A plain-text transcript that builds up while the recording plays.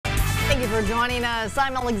Thank you for joining us.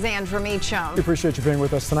 I'm Alexandra Meacham. We appreciate you being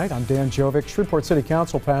with us tonight. I'm Dan Jovic. Shreveport City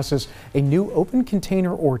Council passes a new open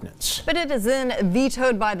container ordinance. But it is then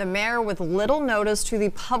vetoed by the mayor with little notice to the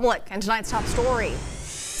public. And tonight's top story.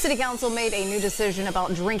 City Council made a new decision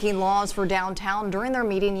about drinking laws for downtown during their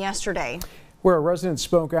meeting yesterday, where a resident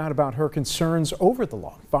spoke out about her concerns over the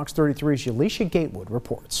law. Fox 33's Alicia Gatewood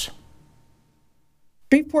reports.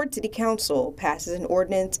 Shreveport City Council passes an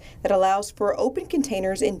ordinance that allows for open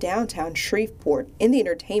containers in downtown Shreveport in the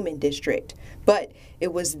entertainment district. But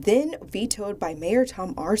it was then vetoed by Mayor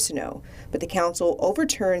Tom Arsenault. But the council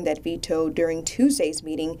overturned that veto during Tuesday's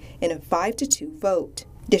meeting in a 5-2 vote.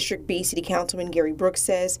 District B City Councilman Gary Brooks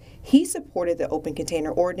says he supported the open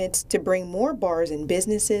container ordinance to bring more bars and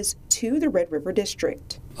businesses to the Red River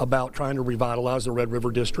District. About trying to revitalize the Red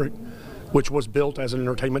River District, which was built as an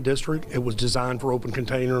entertainment district. It was designed for open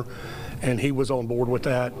container, and he was on board with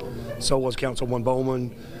that. So was Councilman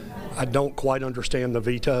Bowman. I don't quite understand the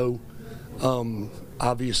veto.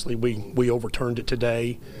 Obviously, we overturned it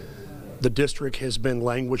today. The district has been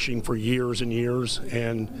languishing for years and years,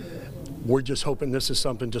 and we're just hoping this is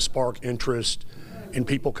something to spark interest in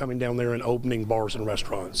people coming down there and opening bars and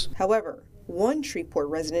restaurants. However, one Shreveport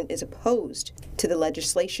resident is opposed to the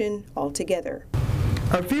legislation altogether.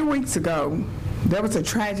 A few weeks ago, there was a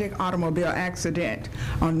tragic automobile accident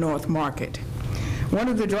on North Market. One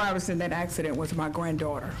of the drivers in that accident was my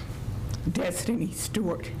granddaughter, Destiny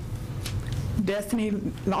Stewart. Destiny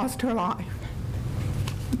lost her life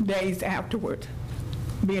days afterward,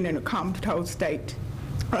 being in a comatose state.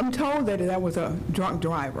 I'm told that that was a drunk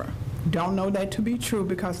driver. Don't know that to be true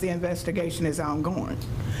because the investigation is ongoing.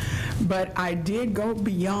 But I did go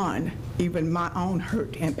beyond even my own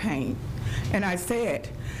hurt and pain. And I said,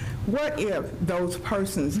 what if those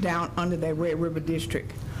persons down under that Red River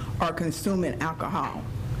District are consuming alcohol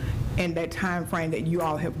in that time frame that you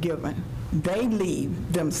all have given? They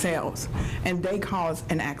leave themselves and they cause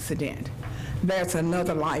an accident. There's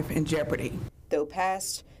another life in jeopardy. Though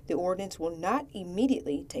passed, the ordinance will not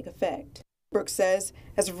immediately take effect. Brooks says,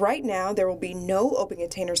 as of right now, there will be no open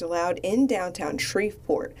containers allowed in downtown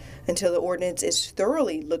Shreveport until the ordinance is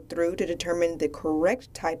thoroughly looked through to determine the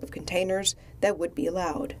correct type of containers that would be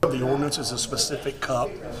allowed. The ordinance is a specific cup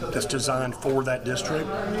that's designed for that district.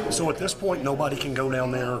 So at this point, nobody can go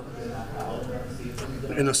down there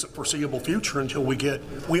in the foreseeable future until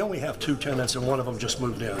we only have 2 tenants and one of them just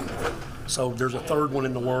moved in. So there's a third one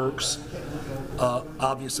in the works.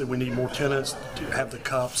 Obviously, we need more tenants to have the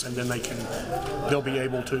cups, and then they'll be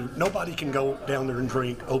able to. Nobody can go down there and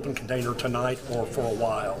drink open container tonight or for a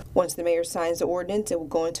while. Once the mayor signs the ordinance, it will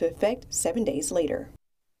go into effect 7 days later.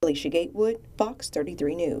 Alicia Gatewood, Fox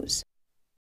 33 News.